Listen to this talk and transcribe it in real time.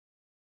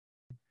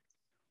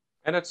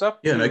And it's up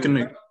Yeah, and I to,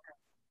 can.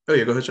 Oh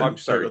yeah, go ahead, I'm Shannon. Sorry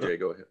sorry, about that. Jay,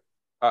 go ahead.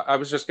 I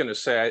was just going to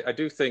say, I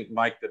do think,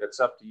 Mike, that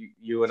it's up to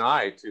you and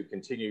I to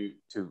continue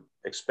to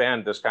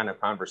expand this kind of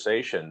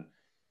conversation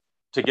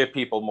to get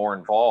people more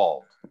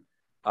involved.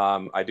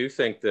 I do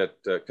think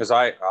that because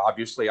I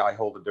obviously I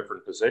hold a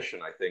different position.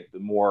 I think the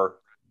more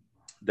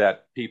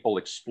that people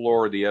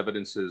explore the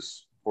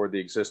evidences for the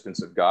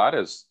existence of God,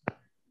 as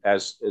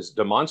is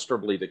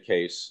demonstrably the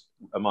case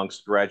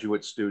amongst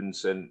graduate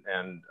students and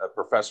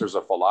professors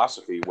of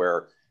philosophy,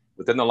 where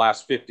within the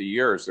last 50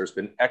 years, there's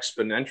been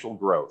exponential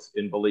growth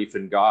in belief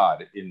in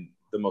God in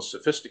the most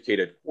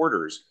sophisticated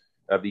quarters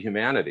of the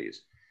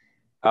humanities.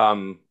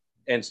 I'm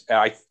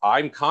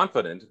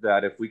confident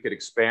that if we could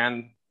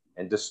expand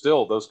and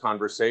distill those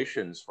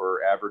conversations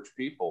for average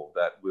people,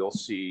 that we'll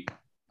see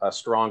a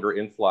stronger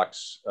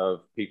influx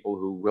of people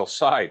who will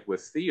side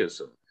with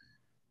theism.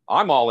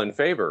 I'm all in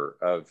favor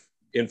of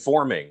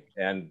informing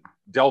and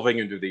delving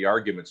into the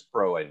arguments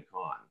pro and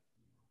con.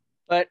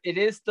 But it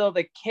is still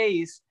the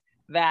case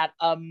that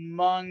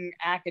among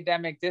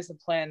academic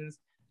disciplines,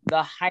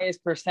 the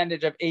highest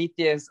percentage of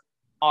atheists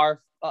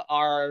are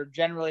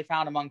generally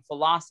found among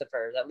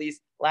philosophers. At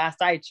least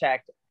last I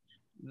checked,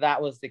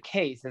 that was the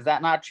case. Is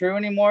that not true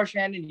anymore,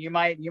 Shannon? You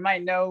might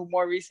know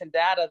more recent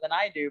data than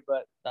I do,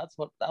 but that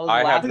was the I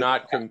have last.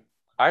 not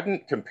I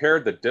haven't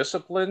compared the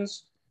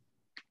disciplines,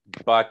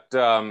 but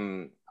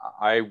the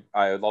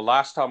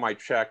last time I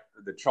checked,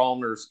 the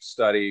Chalmers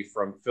study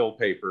from Phil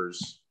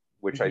Papers,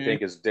 which I Mhm.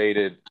 think is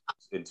dated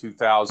in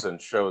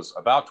 2000, shows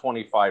about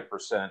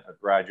 25% of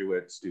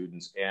graduate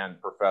students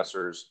and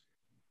professors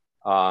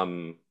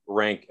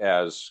rank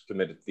as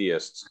committed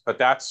theists. But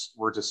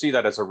we're to see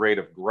that as a rate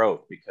of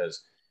growth,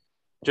 because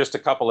just a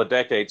couple of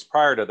decades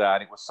prior to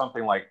that, it was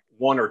something like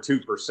 1 or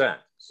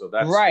 2%. So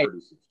that's Right. pretty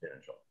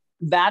substantial.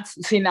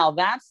 Now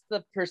that's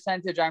the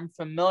percentage I'm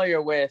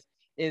familiar with,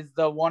 is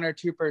the 1 or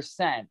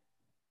 2%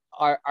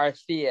 are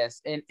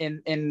theists in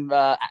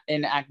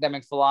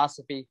academic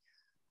philosophy.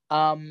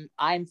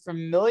 I'm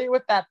familiar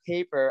with that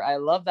paper. I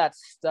love that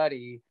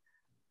study.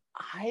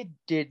 I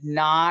did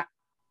not.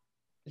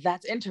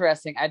 That's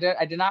interesting. I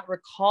did not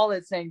recall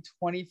it saying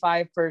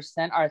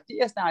 25% are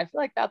theists. Now I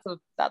feel like that's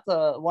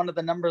a one of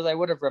the numbers I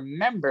would have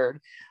remembered.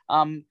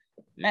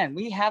 Man,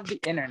 we have the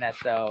internet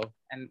though,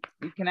 and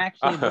we can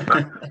actually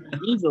look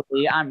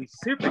easily. I'm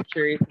super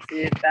curious to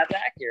see if that's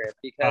accurate,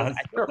 because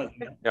I feel Sure. like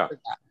I Yeah. remember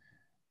that.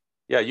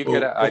 Yeah, you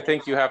could. Well, I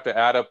think you have to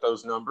add up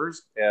those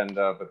numbers, and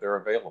but they're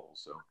available.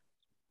 So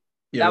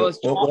yeah, That was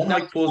while that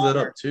Mike was pulls that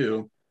up Chalmers.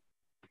 too.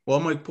 While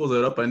Mike pulls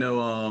that up, I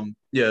know,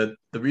 yeah,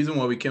 the reason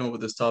why we came up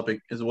with this topic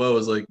as well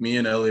is like me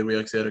and Ellie, we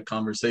actually had a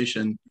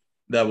conversation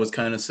that was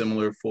kind of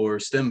similar for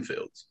STEM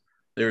fields.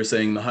 They were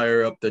saying the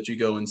higher up that you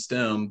go in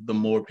STEM, the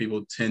more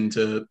people tend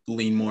to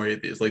lean more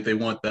atheist. Like they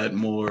want that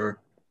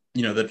more,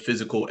 that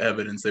physical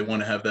evidence. They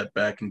want to have that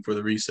backing for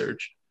the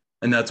research.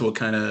 And that's what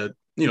kind of,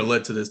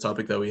 led to this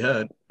topic that we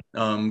had.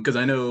 Because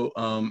I know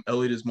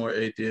Elliot is more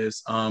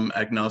atheist,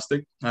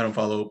 agnostic. I don't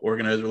follow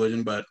organized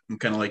religion, but I'm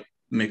kind of like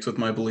mixed with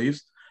my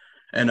beliefs.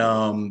 And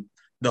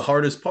the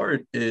hardest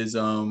part is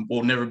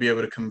we'll never be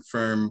able to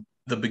confirm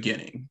the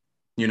beginning.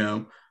 You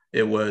know,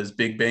 it was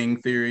Big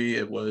Bang Theory,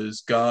 it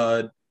was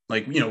God.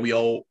 Like, we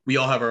all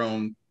have our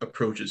own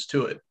approaches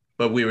to it,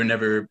 but we were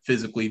never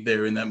physically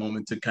there in that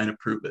moment to kind of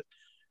prove it.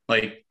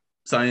 Like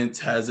science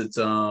has its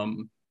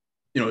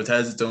it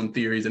has its own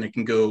theories and it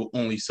can go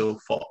only so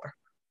far.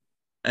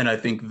 And I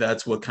think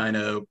that's what kind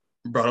of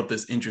brought up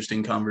this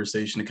interesting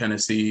conversation to kind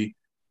of see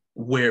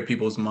where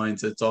people's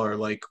mindsets are.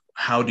 Like,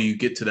 how do you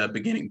get to that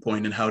beginning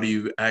point and how do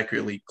you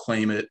accurately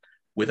claim it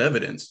with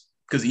evidence?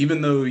 Because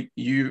even though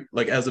you,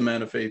 like, as a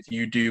man of faith,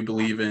 you do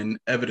believe in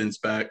evidence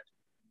backed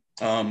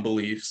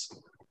beliefs,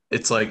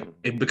 it's like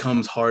it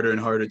becomes harder and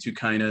harder to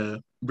kind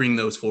of bring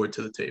those forward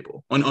to the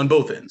table on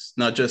both ends,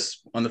 not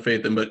just on the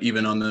faith end, but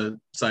even on the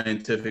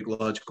scientific,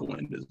 logical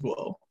end as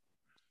well.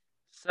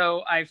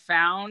 So I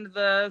found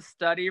the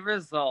study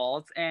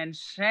results, and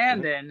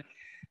Shandon,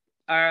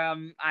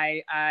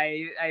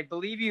 I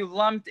believe you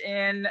lumped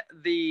in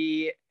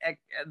the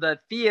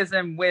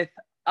theism with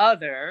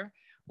other,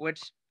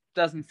 which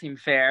doesn't seem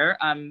fair.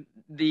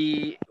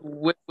 The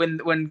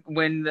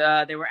when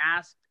they were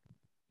asked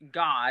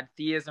God,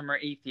 theism or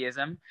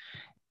atheism,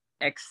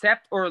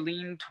 accept or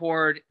lean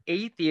toward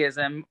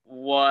atheism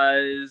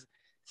was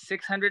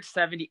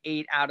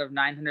 678 out of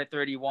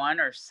 931,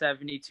 or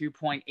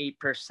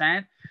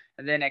 72.8%.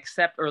 And then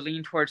accept or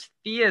lean towards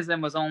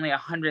theism was only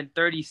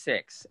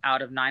 136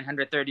 out of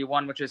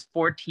 931, which is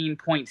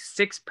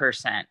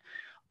 14.6%.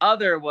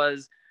 Other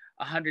was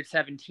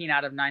 117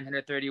 out of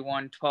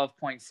 931,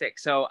 12.6.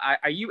 So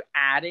are you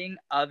adding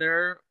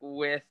other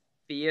with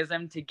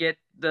theism to get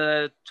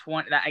the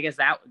 20? I guess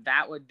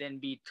that would then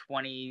be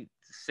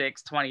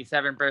 26,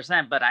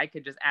 27%, but I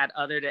could just add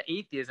other to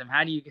atheism.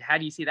 How do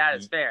you see that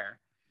as fair?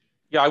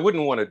 yeah, I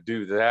wouldn't want to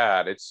do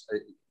that.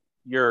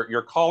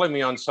 You're calling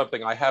me on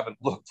something I haven't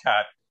looked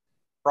at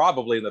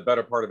probably in the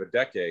better part of a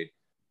decade.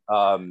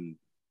 Um,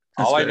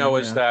 That's all I fair. know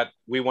is Yeah. that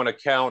we want to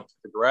count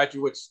the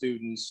graduate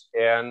students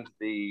and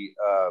the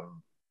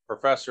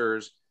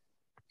professors,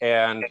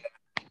 and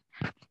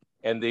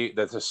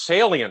the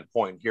salient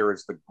point here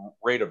is the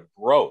rate of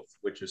growth,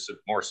 which is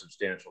more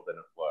substantial than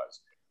it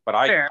was. But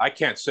I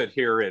can't sit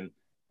here and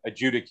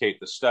adjudicate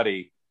the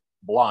study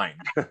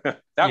blind.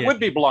 That would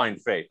be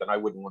blind faith, and I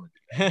wouldn't want to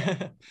do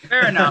that.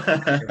 Fair enough.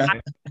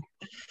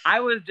 I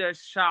was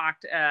just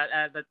shocked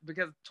at that,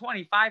 because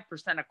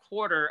 25%, a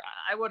quarter,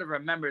 I would have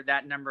remembered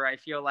that number, I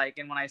feel like.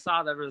 And when I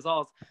saw the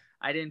results,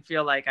 I didn't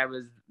feel like I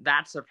was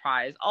that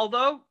surprised.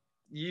 Although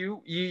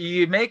you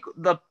make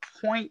the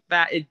point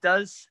that it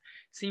does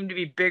seem to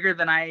be bigger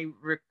than I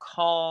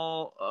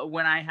recall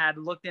when I had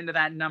looked into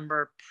that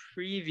number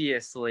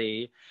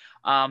previously.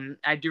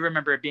 I do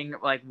remember it being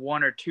like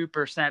 1 or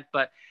 2%,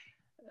 but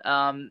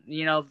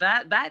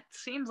that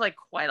seems like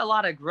quite a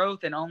lot of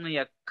growth in only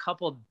a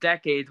couple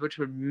decades, which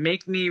would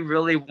make me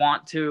really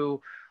want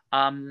to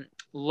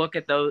look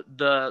at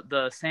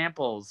the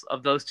samples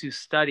of those two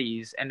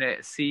studies and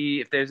to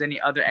see if there's any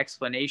other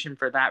explanation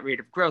for that rate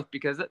of growth,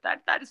 because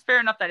that is fair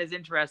enough. That is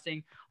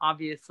interesting.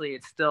 Obviously,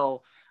 it's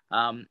still,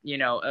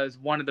 as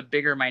one of the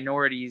bigger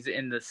minorities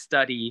in the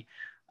study,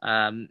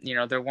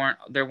 there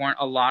weren't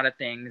a lot of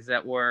things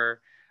that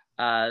were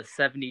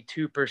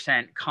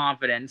 72%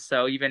 confidence.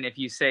 So even if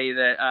you say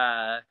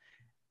that,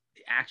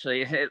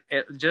 actually, it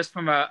just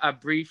from a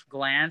brief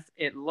glance,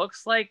 it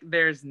looks like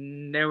there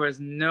was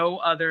no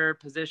other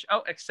position.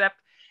 Oh, except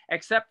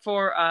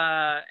for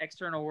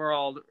external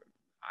world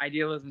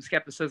idealism,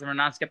 skepticism, or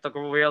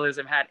non-skeptical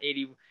realism had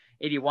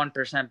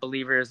 81%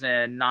 believers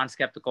in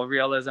non-skeptical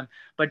realism.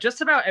 But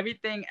just about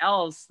everything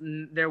else,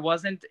 there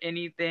wasn't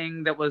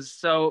anything that was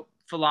so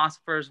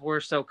philosophers were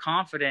so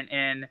confident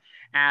in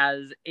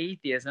as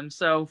atheism.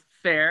 So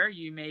fair,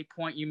 you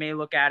may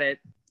look at it,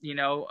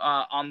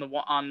 on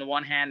the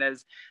one hand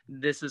as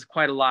this is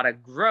quite a lot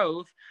of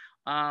growth,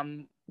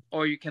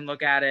 or you can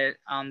look at it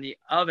on the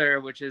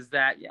other, which is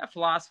that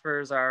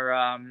philosophers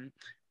are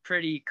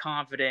pretty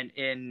confident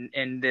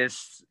in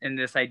this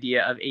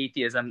idea of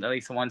atheism, at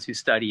least the ones who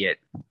study it.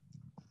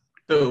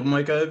 So,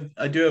 Mike,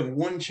 I do have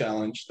one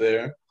challenge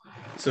there.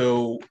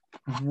 So,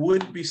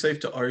 would it be safe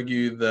to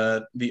argue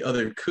that the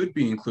other could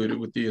be included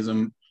with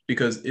theism?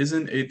 Because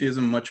isn't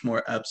atheism much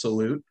more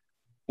absolute?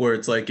 Where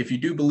it's like, if you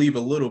do believe a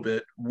little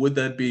bit, would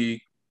that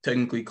be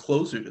technically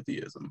closer to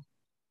theism?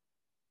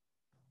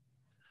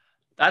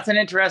 That's an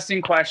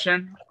interesting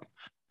question.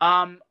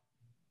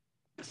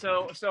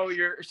 So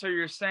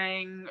you're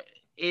saying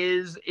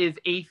is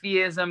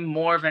atheism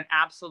more of an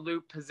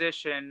absolute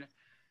position,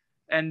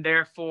 and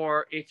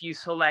therefore if you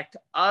select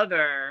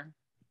other,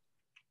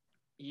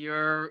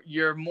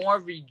 you're more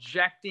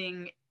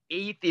rejecting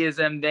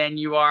atheism than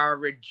you are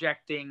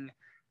rejecting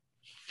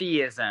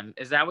theism.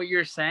 Is that what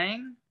you're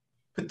saying?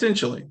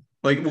 Potentially.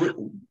 What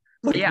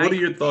are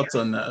your thoughts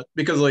on that?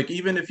 Because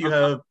even if you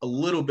have a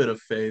little bit of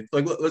faith,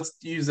 let's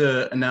use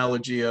an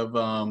analogy of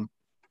a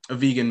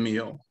vegan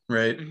meal,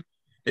 right? Mm-hmm.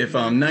 If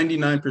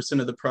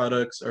 99% of the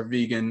products are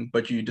vegan,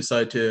 but you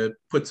decide to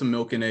put some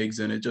milk and eggs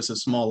in it, just a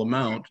small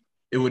amount,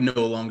 it would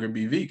no longer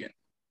be vegan,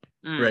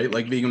 right?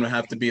 Like vegan would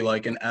have to be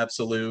an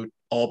absolute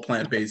all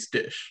plant-based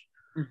dish.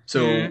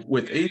 So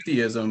with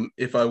atheism,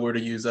 if I were to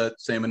use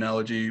that same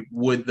analogy,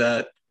 would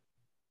that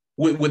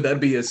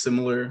be a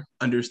similar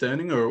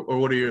understanding, or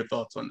what are your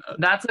thoughts on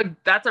that?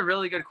 That's a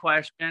really good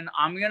question.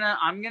 I'm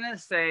gonna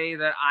say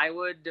that I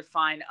would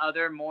define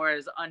other more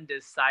as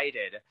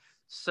undecided.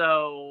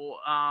 So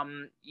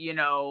you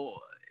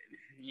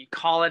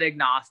call it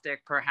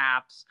agnostic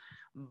perhaps,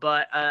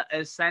 but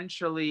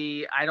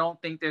essentially I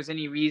don't think there's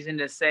any reason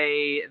to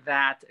say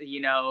that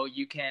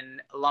you can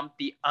lump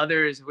the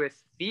others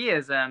with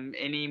theism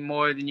any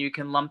more than you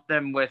can lump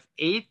them with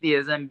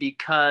atheism,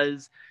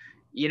 because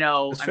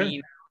because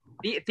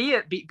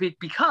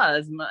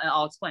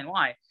I'll explain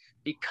why.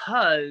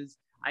 Because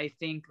I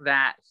think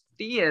that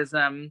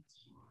theism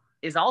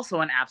is also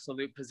an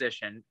absolute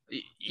position.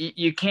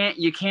 You can't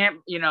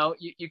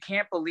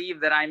believe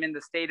that I'm in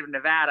the state of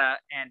Nevada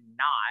and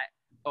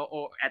not,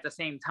 or at the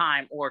same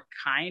time, or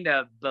kind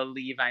of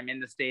believe I'm in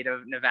the state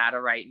of Nevada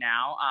right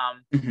now.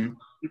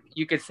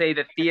 You could say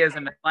that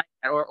theism is like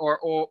that, or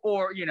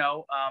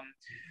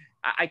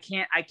I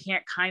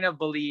can't kind of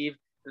believe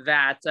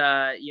that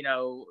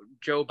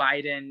Joe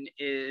Biden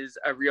is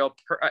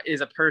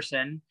a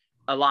person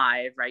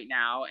alive right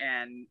now,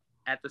 and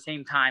at the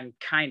same time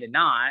kind of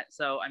not.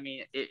 So I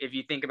mean, if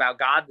you think about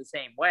God the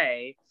same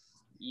way,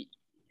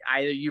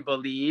 either you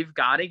believe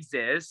God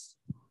exists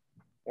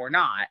or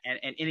not, and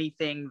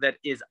anything that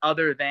is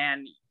other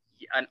than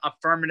an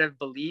affirmative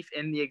belief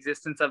in the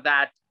existence of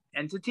that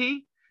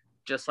entity,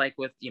 just like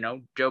with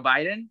Joe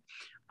Biden,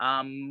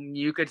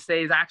 you could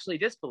say is actually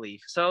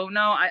disbelief. So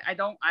no, I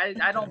don't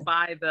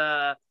buy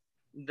the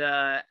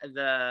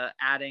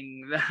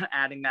adding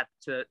that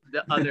to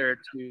the other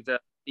to the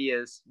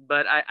theist.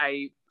 But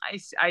I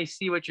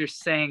see what you're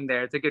saying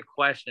there. It's a good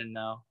question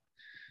though.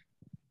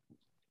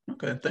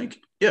 Okay, thank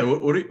you. Yeah,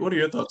 what are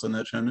your thoughts on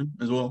that, Shannon,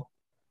 as well?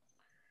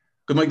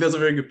 Because Mike, that's a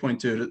very good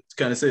point too. To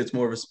kind of say it's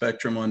more of a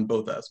spectrum on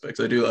both aspects.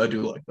 I do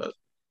like that.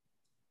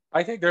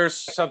 I think there's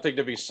something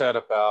to be said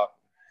about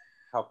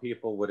how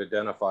people would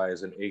identify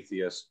as an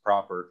atheist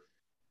proper,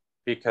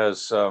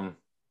 because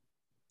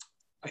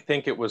I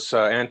think it was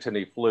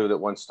Antony Flew that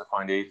once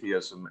defined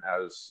atheism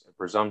as a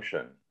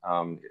presumption.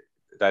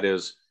 That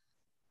is,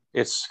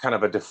 it's kind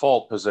of a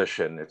default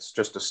position. It's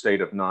just a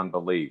state of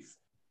non-belief.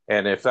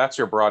 And if that's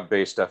your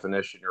broad-based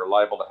definition, you're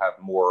liable to have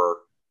more,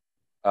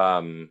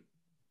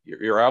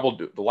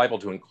 you're liable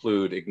to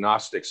include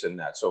agnostics in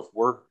that. So if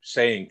we're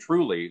saying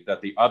truly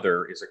that the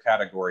other is a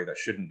category that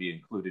shouldn't be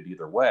included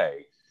either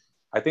way,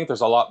 I think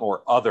there's a lot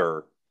more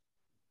other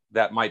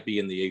that might be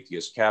in the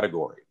atheist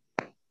category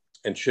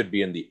and should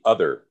be in the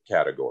other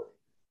category.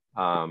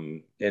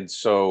 And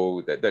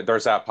so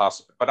there's that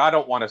possibility. But I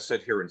don't want to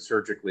sit here and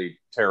surgically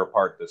tear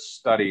apart this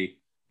study,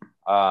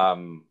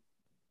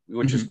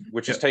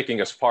 which is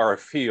taking us far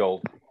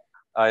afield.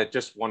 I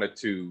just wanted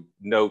to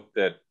note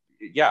that,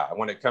 yeah,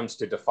 when it comes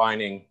to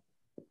defining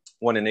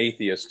what an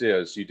atheist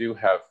is, you do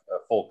have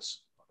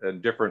folks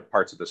in different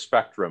parts of the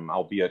spectrum,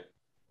 albeit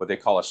what they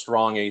call a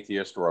strong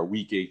atheist or a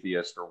weak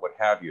atheist or what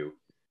have you.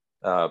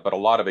 But a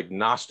lot of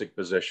agnostic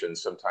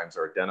positions sometimes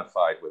are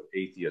identified with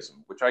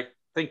atheism, which I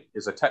think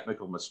is a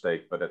technical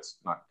mistake, but it's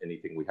not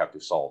anything we have to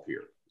solve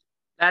here.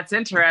 That's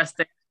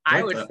interesting.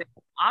 I would say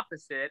the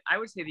opposite. I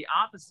would say the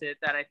opposite,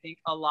 that I think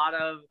a lot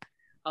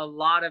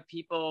of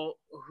people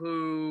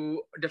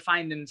who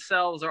define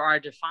themselves or are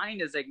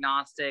defined as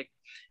agnostic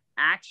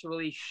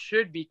actually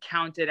should be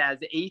counted as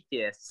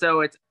atheists.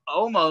 So it's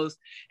almost,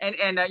 and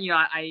you know,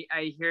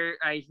 I hear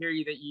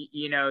you that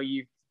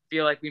you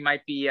feel like we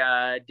might be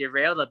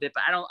derailed a bit,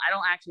 but I don't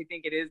actually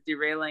think it is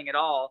derailing at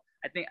all.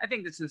 I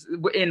think this is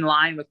in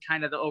line with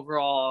kind of the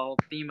overall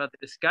theme of the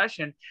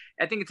discussion.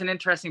 I think it's an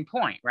interesting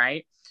point,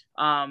 right?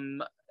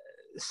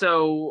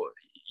 So,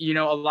 you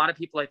know, a lot of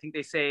people, I think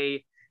they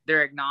say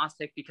they're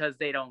agnostic because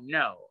they don't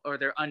know or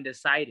they're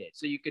undecided.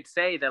 So you could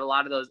say that a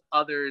lot of those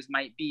others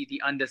might be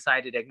the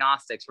undecided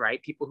agnostics,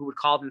 right? People who would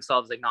call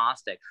themselves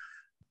agnostic.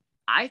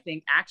 I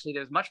think actually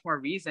there's much more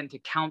reason to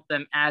count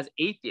them as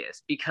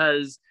atheists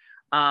because,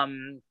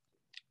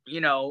 you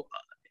know,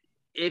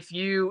 if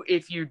you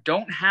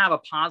don't have a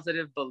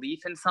positive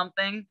belief in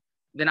something,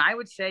 then I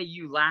would say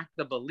you lack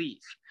the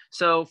belief.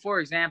 So, for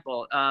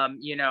example,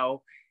 you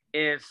know,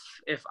 if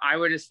I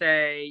were to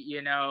say,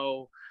 you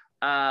know,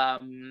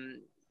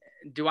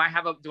 do I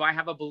have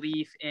a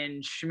belief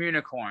in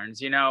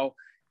schmunicorns? You know,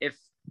 if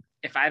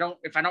I don't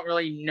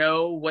really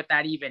know what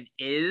that even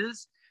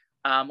is,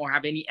 or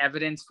have any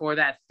evidence for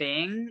that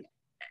thing,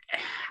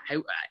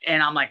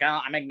 and I'm like, oh,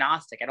 I'm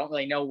agnostic. I don't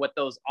really know what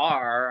those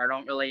are. I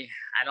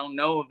don't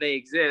know if they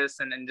exist,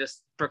 and then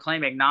just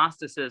proclaim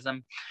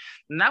agnosticism.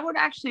 And that would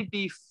actually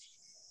be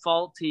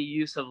faulty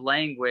use of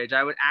language.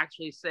 I would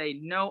actually say,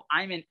 no,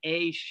 I'm an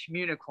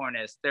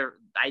schmunicornist.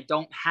 I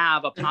don't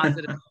have a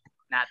positive on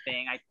that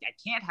thing. I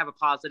can't have a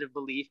positive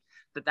belief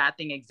that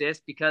thing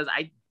exists because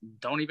I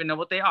don't even know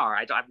what they are.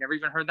 I've never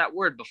even heard that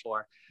word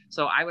before.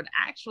 So I would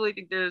actually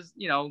think there's,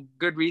 you know,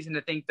 good reason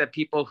to think that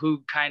people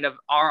who kind of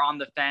are on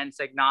the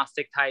fence,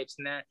 agnostic types,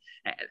 and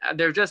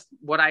they're just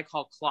what I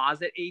call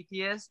closet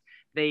atheists.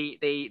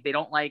 They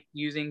don't like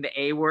using the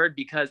A word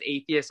because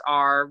atheists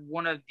are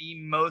one of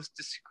the most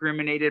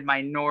discriminated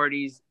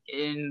minorities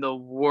in the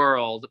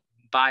world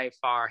by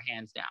far,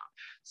 hands down.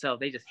 So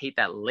they just hate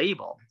that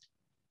label.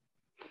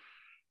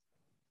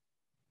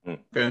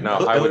 Okay. No,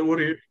 what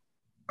are you?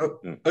 Oh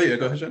yeah,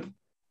 go ahead, Jen.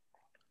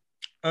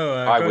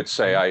 I would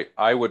say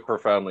I would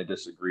profoundly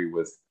disagree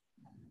with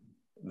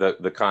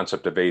the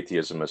concept of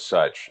atheism as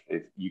such.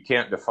 If you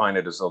can't define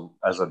it as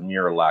a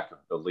mere lack of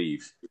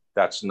belief,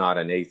 that's not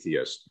an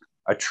atheist.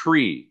 A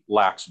tree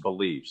lacks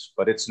beliefs,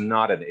 but it's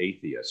not an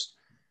atheist.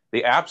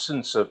 The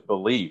absence of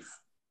belief,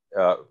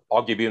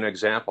 I'll give you an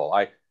example.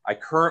 I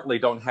currently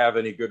don't have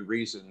any good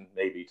reason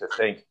maybe to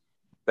think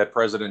that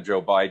President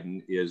Joe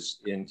Biden is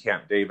in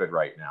Camp David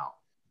right now.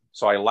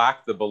 So I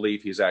lack the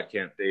belief he's at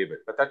Camp David,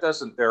 but that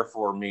doesn't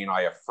therefore mean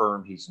I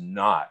affirm he's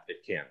not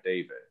at Camp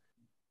David.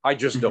 I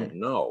just don't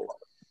know.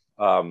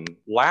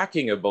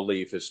 Lacking a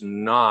belief is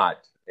not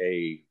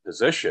a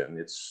position.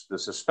 It's the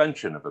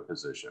suspension of a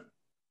position.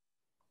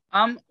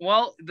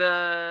 Well,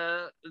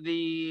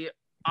 the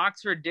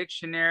Oxford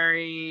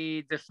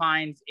Dictionary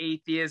defines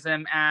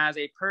atheism as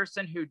a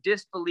person who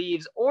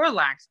disbelieves or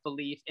lacks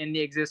belief in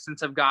the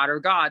existence of God or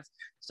gods.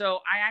 So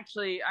I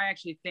actually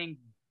think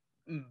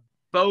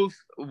both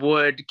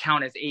would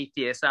count as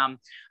atheists.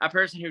 A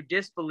person who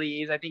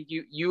disbelieves, I think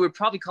you would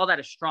probably call that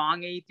a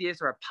strong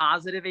atheist or a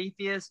positive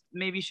atheist,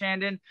 maybe,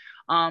 Shandon.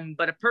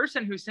 But a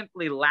person who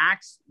simply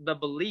lacks the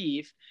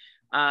belief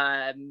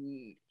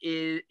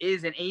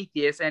is an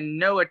atheist. And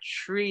no, a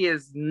tree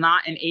is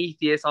not an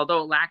atheist,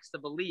 although it lacks the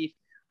belief.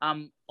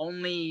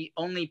 Only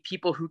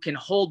people who can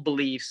hold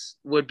beliefs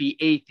would be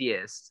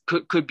atheists,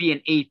 could be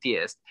an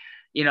atheist,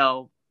 you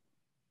know.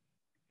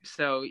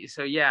 So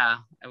yeah,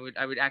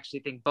 I would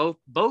actually think both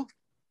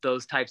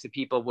those types of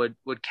people would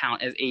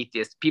count as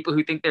atheists. People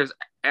who think there's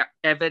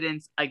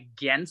evidence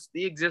against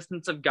the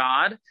existence of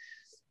God,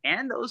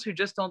 and those who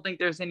just don't think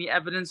there's any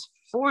evidence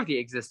for the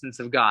existence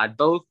of God,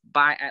 both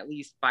by, at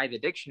least by the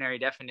dictionary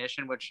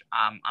definition, which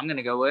I'm going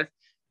to go with,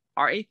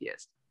 are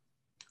atheists.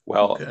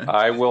 Well, Okay.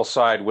 I will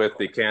side with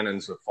the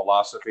canons of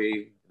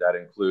philosophy. That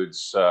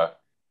includes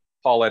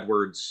Paul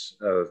Edwards'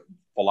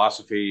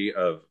 philosophy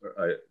of,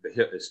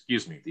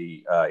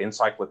 the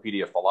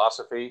Encyclopedia of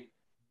Philosophy.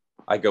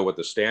 I go with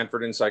the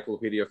Stanford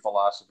Encyclopedia of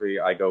Philosophy.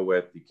 I go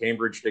with the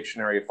Cambridge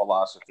Dictionary of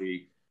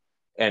Philosophy,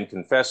 and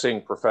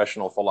confessing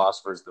professional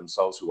philosophers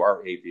themselves who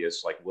are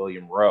atheists, like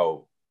William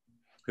Rowe,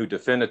 who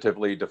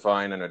definitively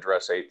define and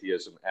address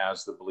atheism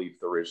as the belief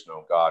there is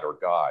no God or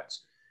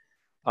gods.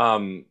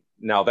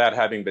 Now, that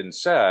having been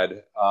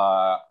said,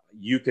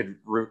 you could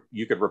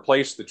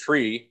replace the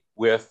tree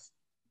with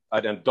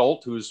an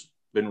adult who's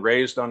been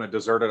raised on a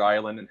deserted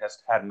island and has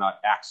had not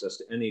access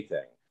to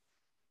anything.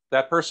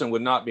 That person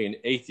would not be an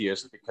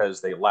atheist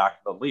because they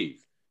lack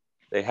belief.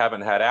 They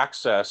haven't had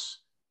access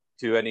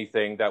to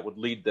anything that would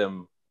lead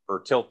them or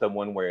tilt them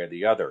one way or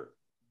the other.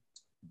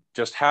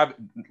 Just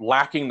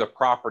lacking the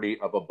property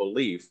of a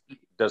belief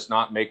does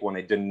not make one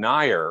a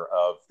denier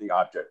of the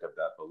object of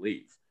that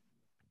belief.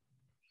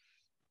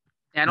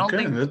 I don't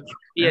think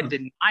be a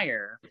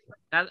denier.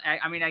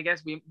 I mean, I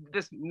guess we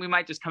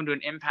might just come to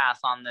an impasse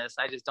on this.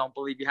 I just don't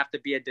believe you have to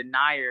be a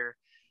denier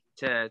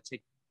to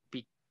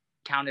be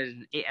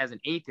counted as an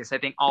atheist. I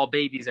think all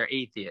babies are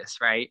atheists,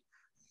 right?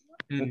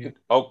 Mm-hmm.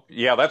 Oh,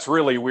 yeah, that's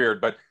really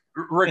weird. But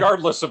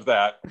regardless of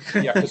that,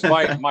 yeah, because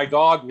my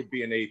dog would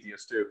be an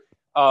atheist too.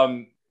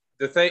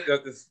 The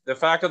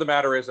fact of the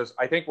matter is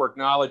I think we're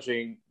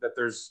acknowledging that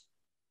there's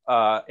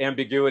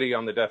ambiguity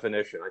on the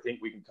definition. I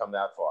think we can come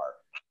that far.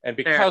 And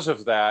because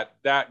of that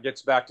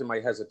gets back to my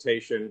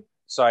hesitation,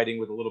 siding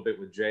with a little bit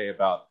with Jay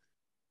about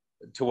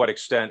to what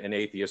extent an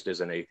atheist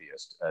is an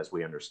atheist, as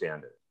we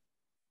understand it.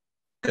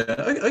 Yeah,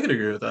 I could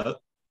agree with that.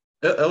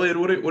 Elliot,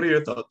 what are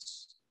your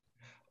thoughts?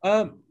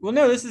 Well,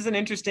 no, this is an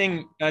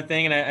interesting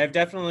thing, and I've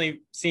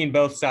definitely seen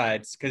both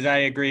sides, because I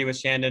agree with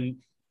Shandon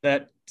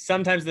that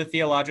sometimes the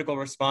theological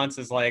response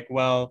is like,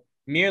 well,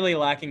 merely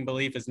lacking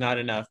belief is not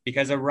enough,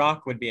 because a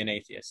rock would be an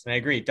atheist. And I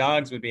agree,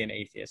 dogs would be an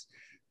atheist.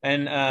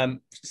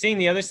 And seeing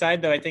the other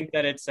side, though, I think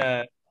that it's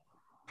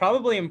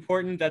probably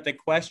important that the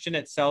question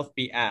itself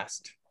be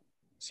asked.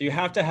 So you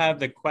have to have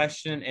the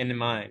question in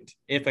mind,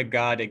 if a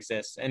God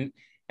exists. And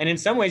in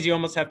some ways, you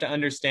almost have to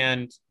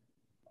understand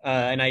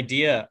an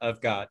idea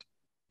of God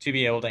to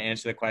be able to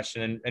answer the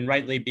question and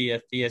rightly be a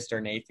theist or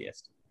an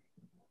atheist.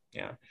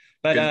 Yeah.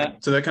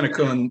 But so that kind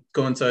of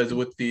coincides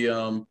with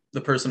the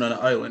person on an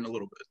island a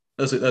little bit.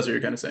 That's what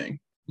you're kind of saying.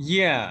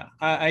 Yeah,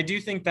 I do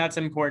think that's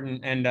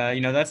important. And,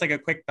 that's like a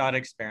quick thought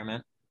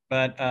experiment.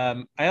 But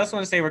I also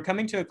want to say we're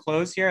coming to a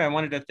close here. I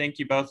wanted to thank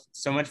you both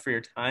so much for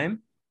your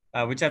time.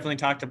 We definitely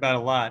talked about a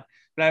lot.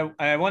 But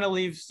I want to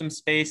leave some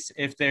space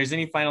if there's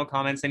any final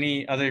comments,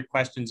 any other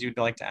questions you'd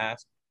like to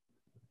ask.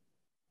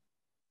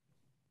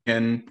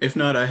 And if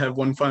not, I have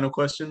one final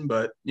question.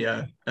 But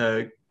yeah,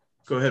 go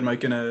ahead,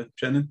 Mike and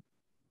Shannon.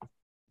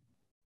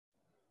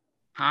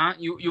 Huh?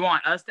 You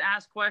want us to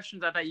ask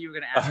questions? I thought you were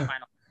going to ask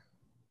final.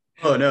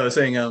 Oh no, I was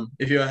saying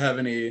if you have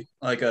any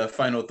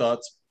final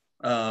thoughts.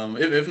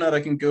 If not, I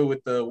can go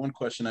with the one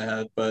question I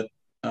had. But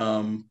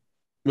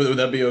would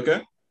that be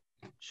okay?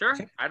 Sure.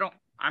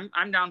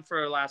 I'm down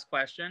for a last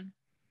question.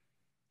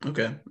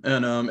 Okay.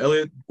 And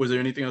Elliot, was there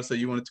anything else that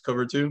you wanted to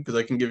cover too? Because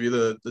I can give you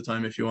the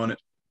time if you want it.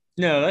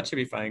 No, that should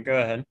be fine. Go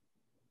ahead.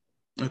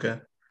 Okay.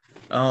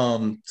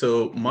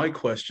 So my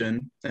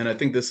question, and I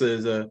think this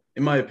is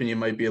in my opinion,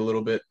 might be a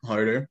little bit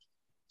harder.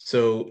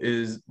 So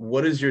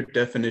what is your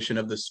definition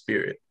of the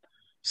spirit?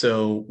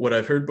 So what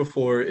I've heard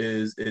before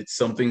is it's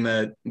something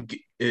that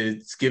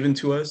it's given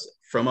to us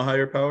from a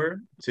higher power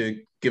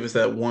to give us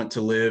that want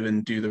to live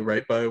and do the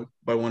right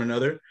by one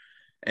another.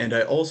 And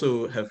I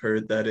also have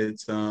heard that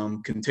it's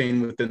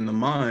contained within the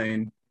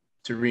mind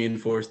to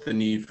reinforce the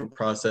need for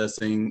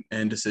processing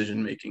and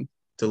decision making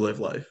to live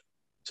life.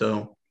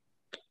 So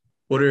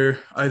what are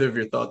either of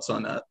your thoughts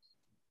on that,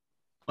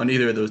 on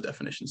either of those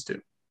definitions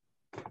too?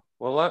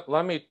 Well,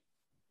 let me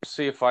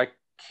see if I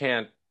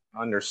can't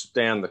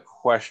understand the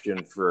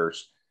question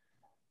first.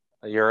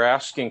 You're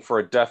asking for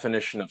a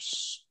definition of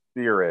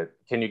spirit.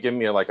 Can you give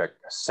me a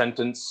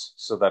sentence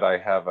so that I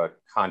have a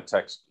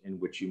context in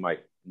which you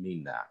might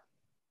mean that?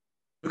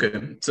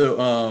 Okay.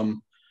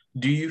 So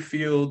do you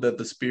feel that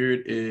the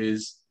spirit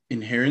is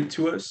inherent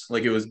to us,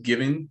 like it was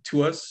given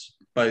to us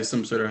by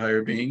some sort of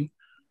higher being?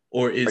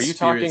 Or are you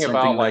talking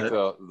about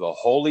the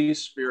Holy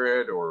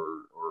Spirit or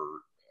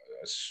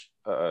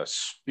a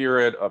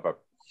spirit of a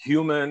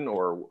human,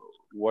 or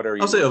what are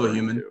you? I'll say of a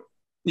human. To?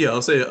 Yeah,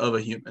 I'll say of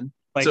a human.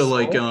 Like so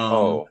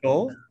soul?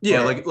 Soul?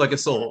 Yeah, like a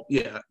soul.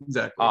 Yeah,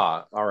 exactly.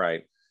 All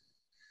right.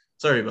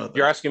 Sorry about that.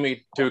 You're asking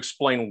me to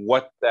explain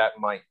what that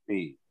might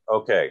be.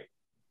 Okay.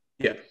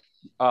 Yeah.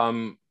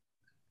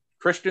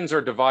 Christians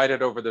are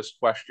divided over this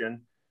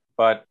question,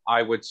 but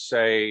I would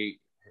say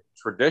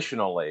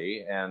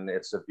traditionally, and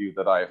it's a view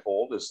that I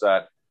hold, is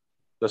that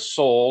the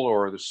soul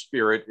or the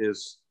spirit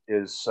is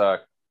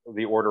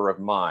the order of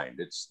mind.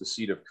 It's the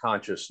seat of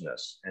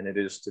consciousness, and it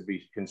is to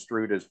be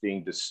construed as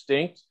being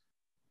distinct,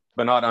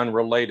 but not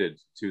unrelated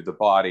to the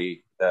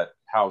body that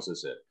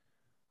houses it.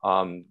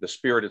 The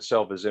spirit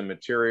itself is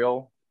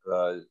immaterial,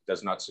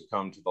 does not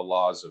succumb to the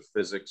laws of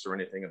physics or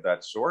anything of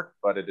that sort,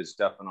 but it is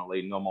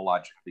definitely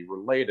nomologically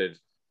related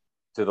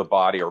to the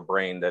body or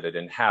brain that it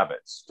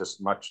inhabits,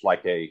 just much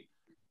like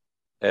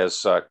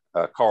as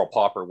Karl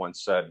Popper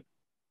once said,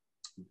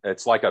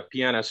 it's like a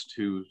pianist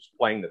who's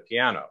playing the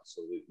piano.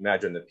 So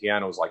imagine the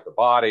piano is like the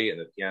body and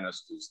the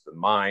pianist is the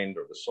mind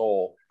or the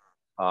soul.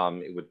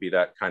 It would be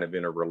that kind of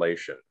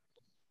interrelation.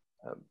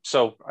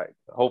 So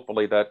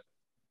hopefully that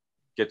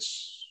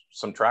gets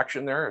some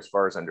traction there as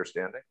far as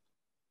understanding.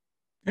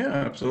 Yeah,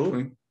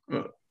 absolutely.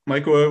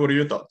 Mike, what are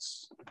your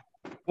thoughts?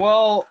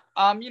 Well,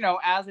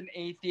 as an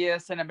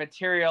atheist and a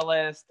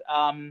materialist,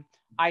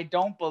 I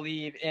don't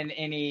believe in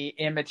any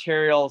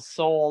immaterial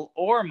soul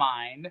or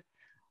mind.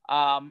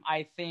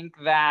 I think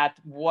that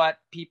what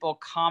people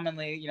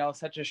commonly,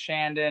 such as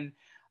Shandon,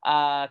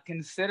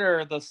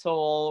 consider the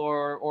soul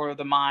or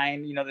the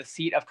mind, the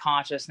seat of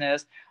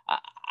consciousness,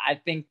 I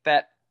think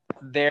that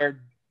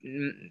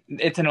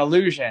it's an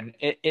illusion.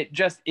 It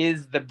just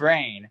is the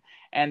brain.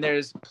 And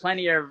there's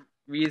plenty of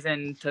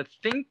reason to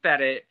think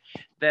that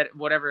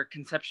whatever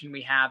conception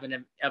we have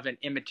of an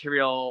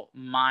immaterial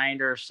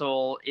mind or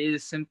soul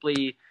is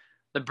simply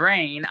the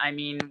brain. I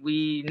mean,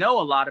 we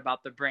know a lot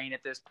about the brain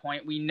at this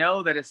point. We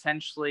know that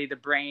essentially the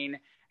brain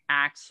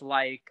acts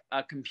like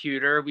a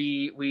computer.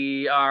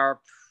 We are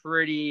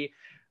pretty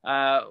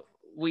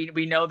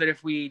we know that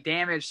if we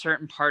damage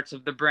certain parts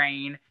of the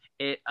brain,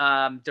 it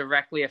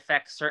directly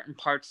affects certain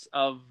parts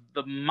of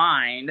the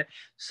mind.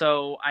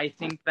 So I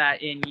think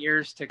that in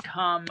years to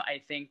come,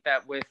 I think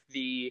that with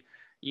the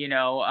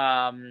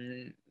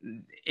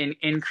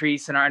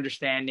increase in our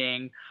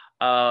understanding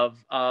of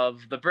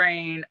the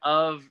brain,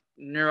 of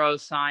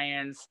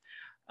neuroscience,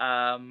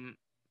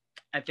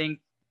 I think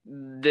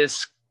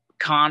this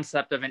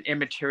concept of an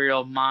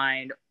immaterial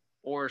mind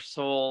or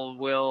soul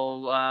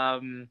will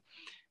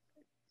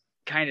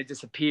kind of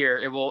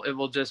disappear.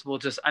 We'll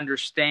just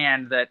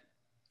understand that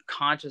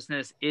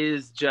consciousness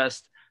is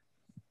just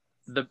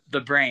the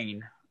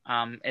brain.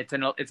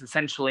 It's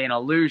essentially an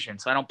illusion.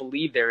 So I don't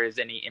believe there is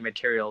any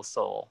immaterial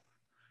soul.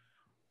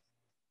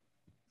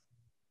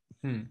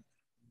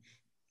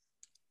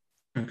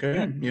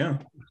 Okay. Yeah.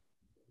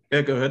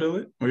 Go ahead,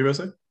 Elliot. What are you about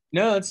to say?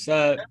 No, it's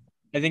I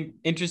think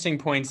interesting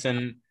points,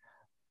 and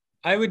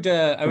I would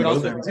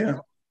also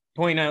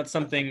point out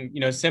something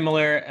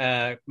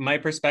similar. My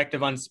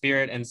perspective on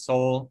spirit and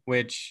soul,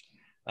 which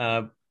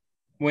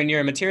when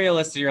you're a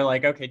materialist, you're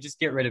like, okay, just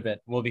get rid of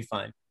it, we'll be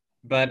fine.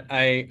 But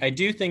I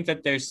do think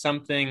that there's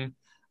something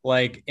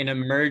like an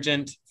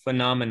emergent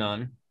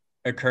phenomenon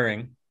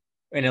occurring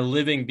in a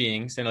living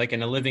being, so like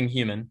in a living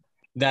human,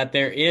 that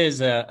there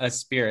is a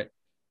spirit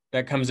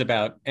that comes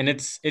about. And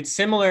it's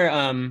similar,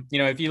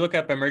 if you look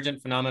up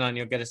emergent phenomenon,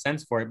 you'll get a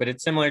sense for it, but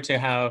it's similar to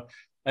how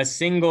a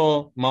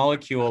single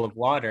molecule of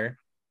water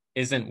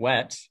isn't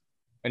wet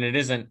and it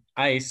isn't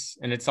ice,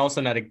 and it's also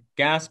not a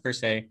gas per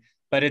se,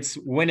 but it's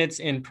when it's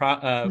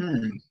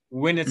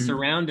when it's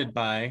surrounded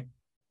by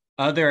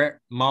other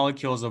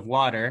molecules of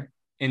water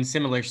in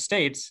similar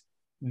states,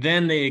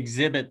 then they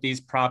exhibit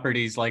these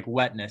properties like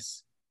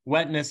wetness.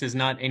 Wetness is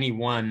not any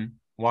one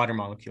water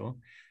molecule.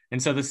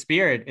 And so the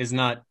spirit is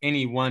not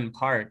any one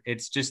part.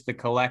 It's just the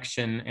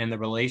collection and the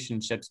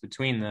relationships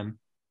between them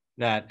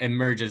that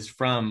emerges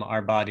from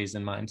our bodies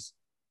and minds.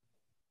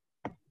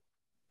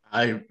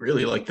 I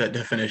really like that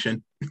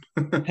definition.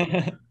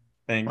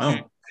 Thanks.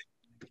 Wow.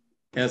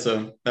 Yeah,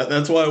 so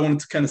that's why I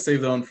wanted to kind of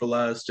save that one for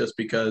last, just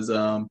because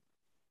I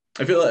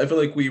feel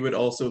like we would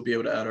also be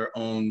able to add our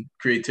own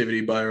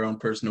creativity by our own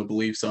personal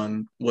beliefs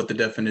on what the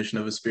definition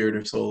of a spirit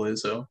or soul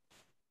is. So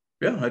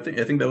yeah, I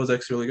think that was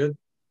actually really good.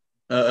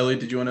 Elliot,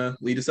 did you want to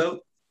lead us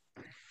out?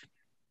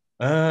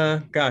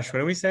 Gosh,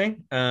 what are we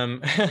saying?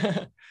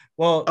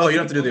 Well, you don't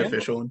have to do the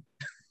official one.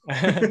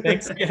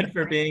 Thanks again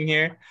for being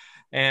here,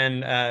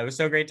 and it was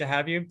so great to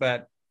have you.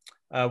 But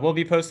we'll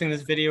be posting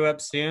this video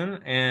up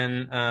soon,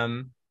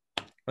 and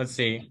let's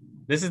see.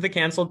 This is the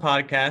canceled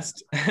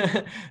podcast.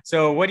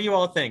 So what do you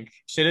all think?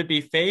 Should it be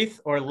faith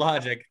or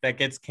logic that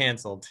gets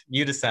canceled?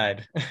 You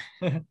decide.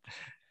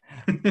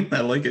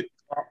 I like it.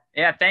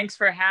 Yeah, thanks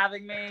for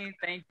having me.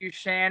 Thank you,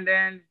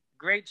 Shandon.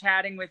 Great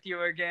chatting with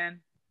you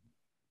again.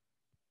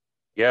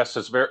 Yes,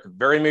 it's very,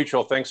 very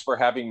mutual. Thanks for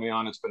having me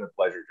on. It's been a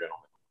pleasure,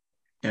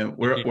 gentlemen.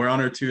 Yeah, we're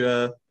honored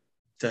to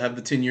have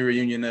the 10-year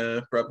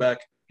reunion brought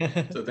back.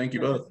 So thank you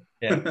both.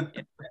 Yeah.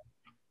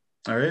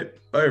 All right.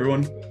 Bye,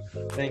 everyone.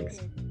 Thanks.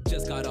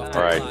 Just got off the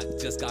block,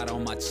 just got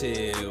on my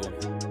chill.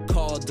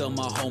 Called up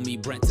my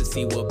homie Brent to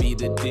see what be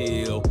the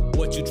deal.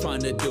 What you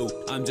trying to do?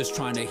 I'm just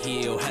trying to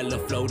heal. Hella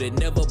floated,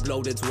 never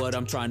bloated's what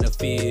I'm trying to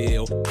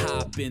feel.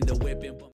 Hop in the whip and